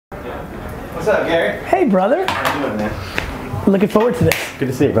What's up, Gary? Hey, brother. How you doing, man? Looking forward to this. Good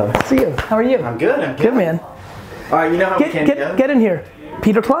to see you, brother. See you. How are you? I'm good. I'm good. Good, man. All right, you know how we came together? Get in here.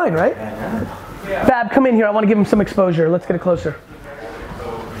 Peter Klein, right? Fab, come in here. I want to give him some exposure. Let's get it closer.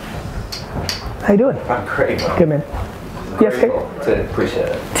 How you doing? I'm great, bro. Good, man. Yes, hey. Appreciate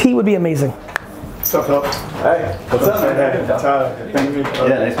it. Tea would be amazing. What's up, Phillip? Hey. What's up, man? Tyler. Thank you.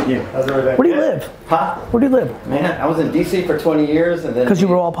 Yeah, nice to meet you. How's everything? Where do you live? Huh? Where do you live? Man, I was in D.C. for 20 years, and then Because you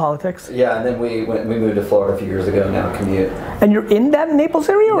were all politics? Yeah, and then we moved to Florida a few years ago. Now commute. And you're in that Naples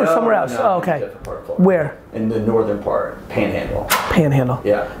area or No, somewhere else? No, oh, okay. Where? In the northern part, Panhandle. Panhandle.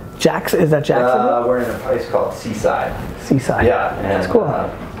 Yeah. Is that Jacksonville? We're in a place called Seaside. Seaside. Yeah, and that's cool.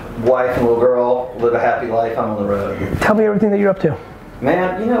 Wife and little girl, live a happy life. I'm on the road. Tell me everything that you're up to.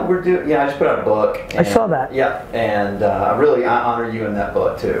 Man, you know, we're doing, I just put out a book. And, I saw that. Yeah, and I honor you in that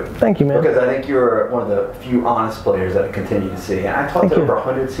book, too. Thank you, man. Because I think you're one of the few honest players that I continue to see. And I talked to over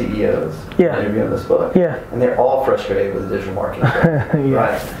 100 CEOs interviewing this book. Yeah. And they're all frustrated with the digital marketing. Yeah.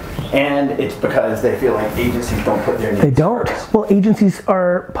 Right. And it's because they feel like agencies don't put their needs They don't. first. Well, agencies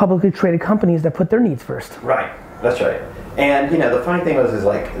are publicly traded companies that put their needs first. Right. That's right. And, you know, the funny thing is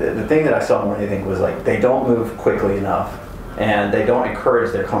like, the thing that I saw more than anything was like, they don't move quickly enough. And they don't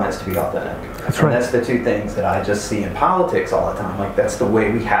encourage their clients to be authentic. That's right. And that's the two things that I just see in politics all the time. Like, that's the way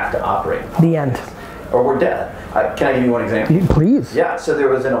we have to operate. The end. Or we're dead. Can I give you one example? Please. Yeah, so there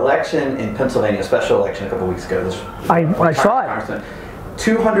was an election in Pennsylvania, a special election a couple weeks ago. I saw it.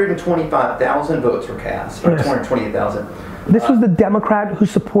 225,000 votes were cast, or 228,000. This was the Democrat who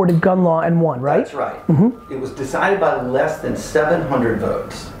supported gun law and won, right? That's right. It was decided by less than 700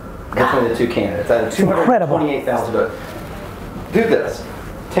 votes between the two candidates. Out of 228,000 votes. Do this.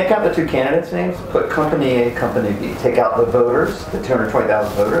 Take out the two candidates' names, put company A, company B. Take out the voters, the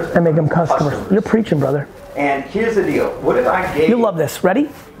 220,000 voters. And make them customers. You're preaching, brother. And here's the deal. What if I gave... You'll love this. Ready?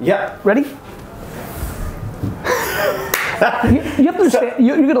 Yeah. Ready? you have to understand,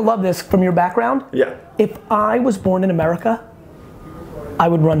 you're going to love this from your background. Yeah. If I was born in America, I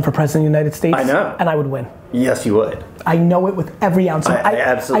would run for president of the United States. I know. And I would win. Yes, you would. I know it with every ounce of I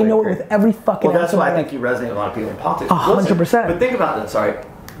absolutely I know agree. it with every fucking ounce. Well, that's why I think you resonate with a lot of people in politics. 100%. But think about this, all right?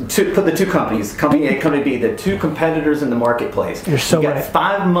 Put the two companies, company A, company B, the two competitors in the marketplace. You're so right. You got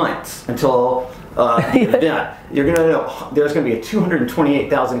 5 months until you're done. You're going to know there's going to be a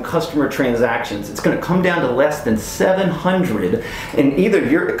 228,000 customer transactions. It's going to come down to less than 700, and either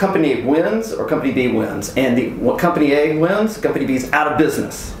your company A wins or company B wins. And what company A wins, company B is out of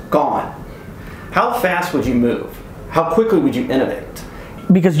business, gone. How fast would you move? How quickly would you innovate?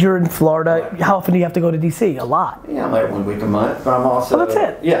 Because you're in Florida, how often do you have to go to DC? A lot. Yeah, I'm like 1 week a month, but I'm also... Oh, that's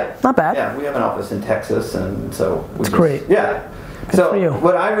it? Yeah. Not bad. Yeah, we have an office in Texas, and so... It's great. Yeah. Good for you.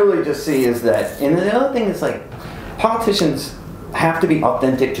 What I really just see is that, and the other thing is like, politicians have to be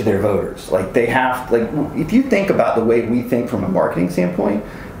authentic to their voters. Like they have, like if you think about the way we think from a marketing standpoint,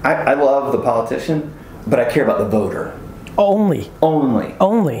 I love the politician, but I care about the voter. Only.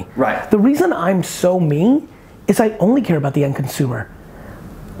 Right. The reason I'm so me is I only care about the end consumer.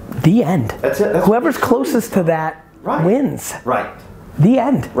 The end. That's it. Whoever's closest to that wins. Right. The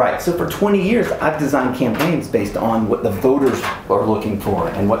end. Right. So for 20 years, I've designed campaigns based on what the voters are looking for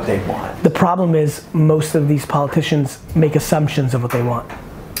and what they want. The problem is most of these politicians make assumptions of what they want.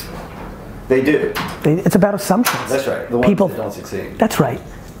 They do. It's about assumptions. That's right. The ones that don't succeed. That's right.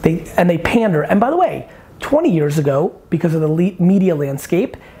 They pander. And by the way, 20 years ago, because of the media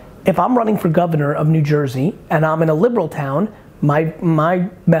landscape, if I'm running for governor of New Jersey and I'm in a liberal town, my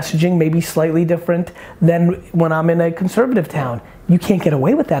messaging may be slightly different than when I'm in a conservative town. You can't get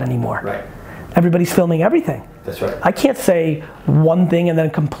away with that anymore. Right. Everybody's filming everything. That's right. I can't say one thing and then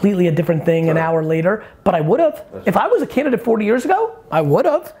completely a different thing an hour later, but I would have. If I was a candidate 40 years ago, I would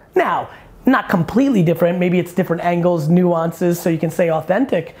have. Now, not completely different, maybe it's different angles, nuances, so you can say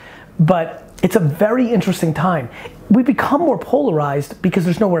authentic, but it's a very interesting time. We become more polarized because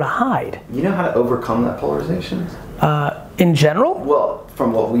there's nowhere to hide. You know how to overcome that polarization? In general? Well,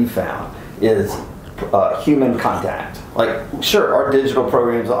 from what we found is human contact. Like, sure, our digital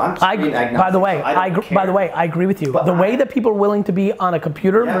programs. By the way, I agree with you. But the way that people are willing to be on a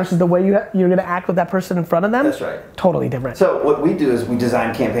computer versus the way you're going to act with that person in front of them. That's right. Totally different. So what we do is we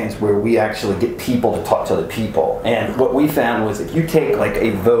design campaigns where we actually get people to talk to other people. And what we found was if you take like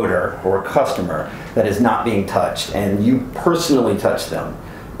a voter or a customer that is not being touched, and you personally touch them,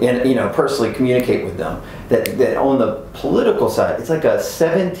 and personally communicate with them, that on the political side, it's like a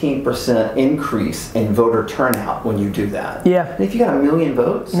 17% increase in voter turnout when you do that. Yeah. And if you got 1 million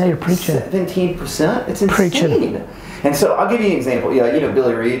votes, yeah, you're preaching. 17%, it's insane. Preaching. And so I'll give you an example. Yeah,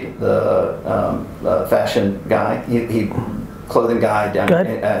 Billy Reed, the fashion guy, he clothing guy down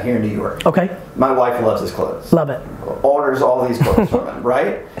here in New York. Okay. My wife loves his clothes. Love it. Orders all these clothes from him,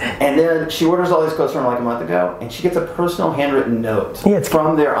 right? And then she orders all these clothes from him like a month ago, and she gets a personal handwritten note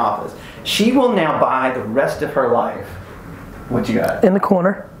from their office. She will now buy the rest of her life. What you got? In the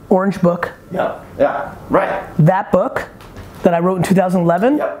corner, orange book. Yep. Yeah. Right. That book that I wrote in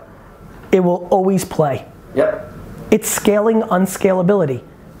 2011. Yep. It will always play. Yep. It's scaling unscalability.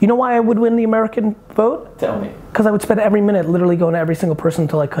 You know why I would win the American vote? Tell me. Because I would spend every minute literally going to every single person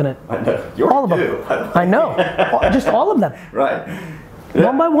until I couldn't. I know. All of them. I know. Just all of them. Right. Yeah.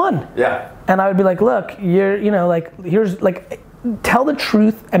 One by one. Yeah. And I would be like, look, here's like, tell the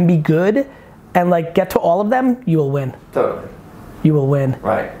truth and be good, and like get to all of them, you will win. Totally. You will win.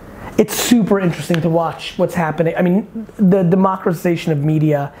 Right. It's super interesting to watch what's happening. I mean, the democratization of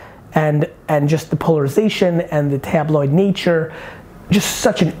media and just the polarization and the tabloid nature. Just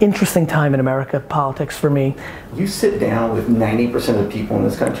such an interesting time in America politics for me. You sit down with 90% of the people in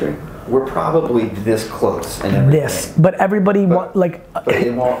this country, we're probably this close and everything. But everybody but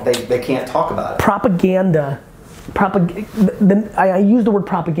they can't talk about it. Propaganda. I use the word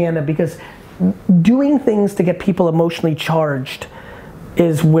propaganda because doing things to get people emotionally charged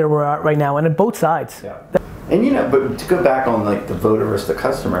is where we're at right now, and at both sides. Yeah. And but to go back on like the voter versus the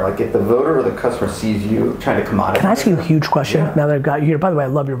customer, like if the voter or the customer sees you trying to commodify. Can I ask you a huge question now that I've got you here? By the way, I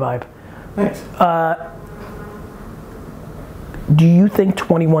love your vibe. Thanks. Do you think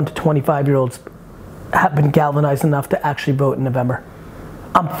 21 to 25-year-olds have been galvanized enough to actually vote in November?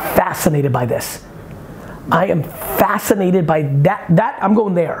 I'm fascinated by this. I am fascinated by that. I'm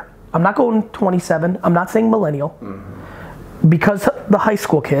going there. I'm not going 27. I'm not saying millennial. Mm-hmm. Because the high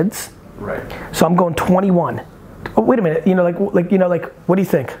school kids. Right. So I'm going 21. Oh, wait a minute. What do you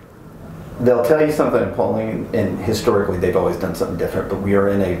think? They'll tell you something in polling, and historically they've always done something different, but we are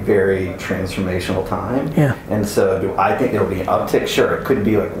in a very transformational time. Yeah. And so do I think there'll be an uptick? Sure, it could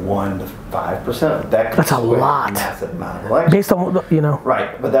be like 1 to 5%. That's a lot. Massive amount of elections. Based on,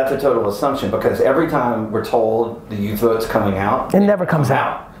 Right, but that's a total assumption because every time we're told the youth vote's coming out. It never comes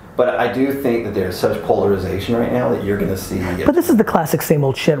out. But I do think that there's such polarization right now that you're going to see. But this is the classic same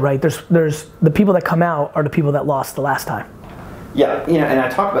old shit, right? There's the people that come out are the people that lost the last time. Yeah, and I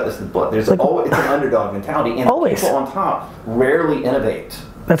talk about this in the book. There's always, it's an underdog mentality, and people on top rarely innovate.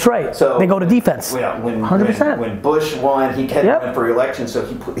 That's right. So they go to defense. Yeah, 100%. When Bush won, he kept running for re-election, so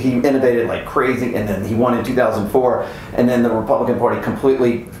he innovated like crazy, and then he won in 2004, and then the Republican Party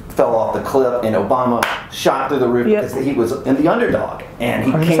completely fell off the cliff, and Obama shot through the roof because he was in the underdog, and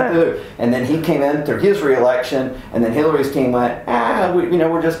he 100%. Came through, and then he came in through his re-election, and then Hillary's team went,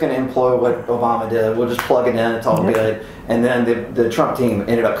 we're just going to employ what Obama did. We'll just plug it in. It's all good. And then the Trump team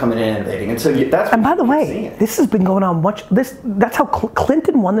ended up coming in and innovating, and so that's. And by the way, this has been going on much. That's how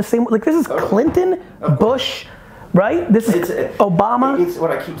Clinton won the same. Like this is Clinton, Bush. Right? This is Obama. It's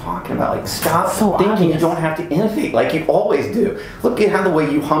what I keep talking about. Like, stop thinking you don't have to innovate like you always do. Look at how the way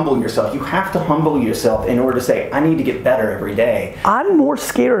you humble yourself. You have to humble yourself in order to say, I need to get better every day. I'm more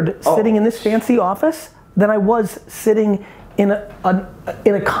scared sitting in this fancy office than I was sitting in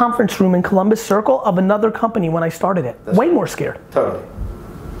a conference room in Columbus Circle of another company when I started it. Way more scared. Totally.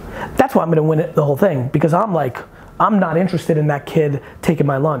 That's why I'm going to win it, the whole thing, because I'm not interested in that kid taking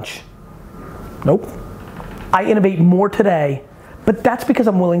my lunch. Nope. I innovate more today, but that's because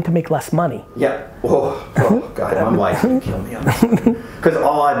I'm willing to make less money. Yeah. Oh God, my wife's gonna kill me on this. Because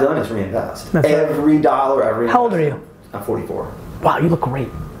all I've done is reinvest. Every dollar I reinvest. How old are you? I'm 44. Wow, you look great.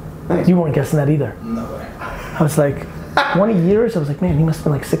 Thanks. You weren't guessing that either. No way. I was like, 20 years, I was like, man, he must have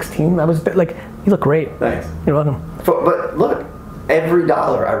been like 16. I was like, you look great. Thanks. You're welcome. But look, every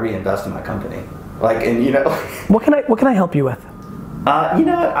dollar I reinvest in my company. Like, and What can I help you with?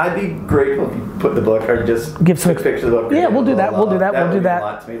 I'd be grateful if you put the book or just give some pictures of the book. Yeah, we'll do that. We'll do that. We'll do that. Mean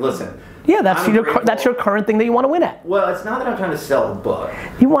a lot to me. Listen. Yeah, that's your current thing that you want to win at. Well, it's not that I'm trying to sell the book.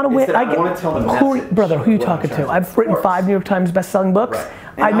 You want to win. I want to tell the message. Brother, who are you talking to? I've written 5 New York Times best-selling books.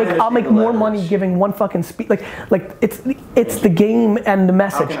 Right. I'll make more money giving one fucking speech. Like it's the game and the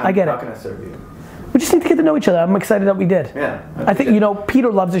message. I get it. How can I serve you? We just need to get to know each other. I'm excited that we did. Yeah. I think,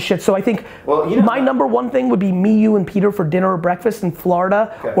 Peter loves this shit, so I think my number one thing would be me, you, and Peter for dinner or breakfast in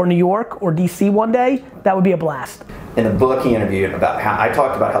Florida or New York or DC one day. That would be a blast. In the book he interviewed about how I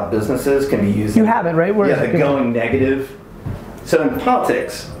talked about how businesses can be used. You have it, right? Going negative. So in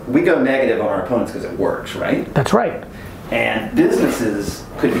politics, we go negative on our opponents because it works, right? That's right. And businesses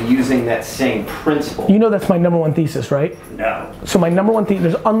could be using that same principle. That's my number one thesis, right? No. So my number one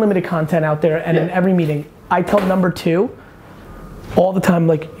thesis, there's unlimited content out there, and in every meeting, I tell number two all the time,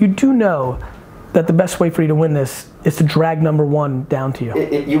 like, you do know that the best way for you to win this is to drag number one down to you.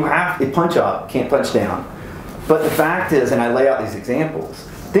 You have to punch up, can't punch down. But the fact is, and I lay out these examples,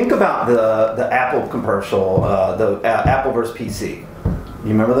 think about the Apple commercial, Apple versus PC. You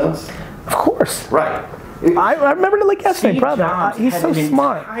remember those? Of course. Right. I remember it like yesterday, brother. He's so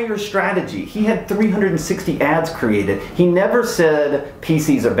smart. Entire strategy. He had 360 ads created. He never said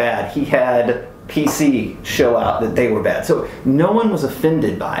PCs are bad. He had PC show out that they were bad. So no one was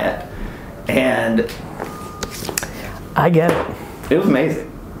offended by it. And I get it. It was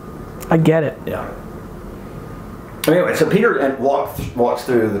amazing. I get it. Yeah. Anyway, so Peter walks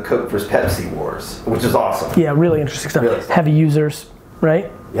through the Coke versus Pepsi wars, which is awesome. Yeah, really interesting stuff. Really. Heavy users, right?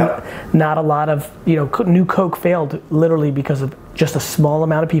 Yep. Not a lot of, new Coke failed literally because of just a small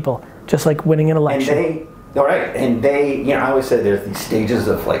amount of people, just like winning an election. And they, I always say there's these stages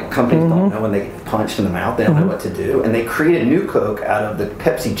of like companies don't know when they get punched in the mouth, they don't know what to do, and they created New Coke out of the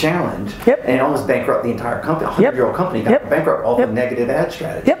Pepsi challenge, and it almost bankrupted the entire company. A 100-year-old company got bankrupt off of negative ad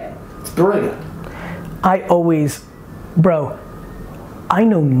strategy. It's brilliant. Bro, I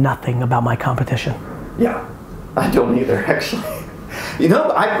know nothing about my competition. Yeah, I don't either, actually.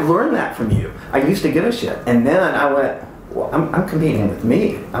 I learned that from you. I used to give a shit, and then I went, well, I'm competing with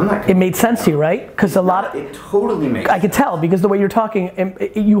me. I'm not. It made sense to you, right? Because it totally makes. I could tell because the way you're talking,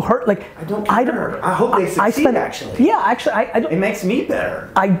 you hurt. Like I don't care. I hope they succeed. Actually. Yeah, actually, I don't. It makes me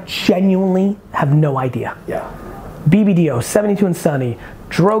better. I genuinely have no idea. Yeah. BBDO, 72 and Sunny,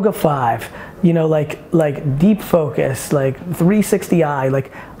 Droga 5. Like Deep Focus, like 360i.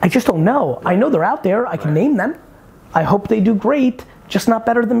 Like I just don't know. I know they're out there. I can name them. I hope they do great. Just not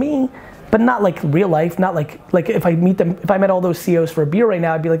better than me. But not like real life, not like if I meet them, if I met all those CEOs for a beer right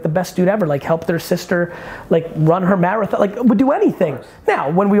now, I'd be like the best dude ever, like help their sister, like run her marathon, like would do anything. Now,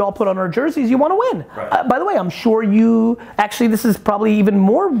 when we all put on our jerseys, you want to win. Right. By the way, I'm sure this is probably even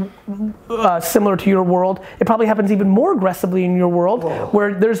more similar to your world. It probably happens even more aggressively in your world,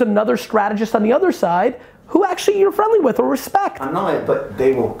 where there's another strategist on the other side who actually you're friendly with or respect. I'm not, but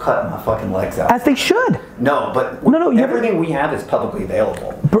they will cut my fucking legs out. As they should. No, but everything we have is publicly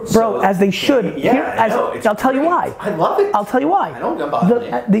available. Bro, as they should. I'll tell you why. I love it. I'll tell you why. I don't go bother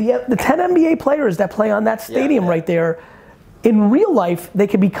me. The 10 NBA players that play on that stadium right there, in real life, they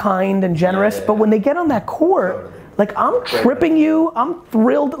can be kind and generous, but when they get on that court, like I'm tripping you, I'm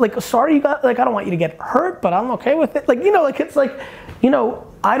thrilled, like sorry you got, like I don't want you to get hurt, but I'm okay with it. Like, it's like,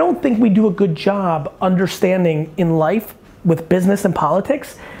 I don't think we do a good job understanding in life with business and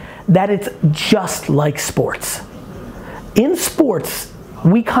politics that it's just like sports. In sports,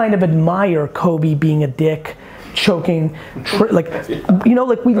 we kind of admire Kobe being a dick, choking, like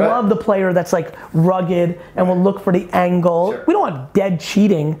we love the player that's like rugged and will look for the angle. Sure. We don't want dead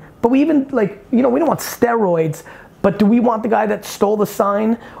cheating, but we even we don't want steroids. But do we want the guy that stole the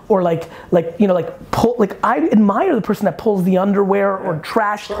sign or pull, I admire the person that pulls the underwear or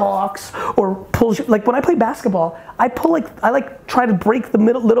trash talks or pulls, like when I play basketball, I try to break the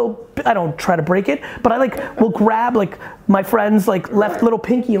little, I don't try to break it, but I will grab my friend's left little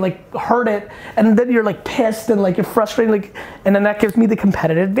pinky and hurt it, and then you're pissed and you're frustrated, and then that gives me the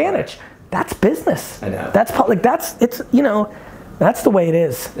competitive advantage. That's business. I know. That's that's the way it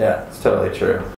is. Yeah, it's totally true.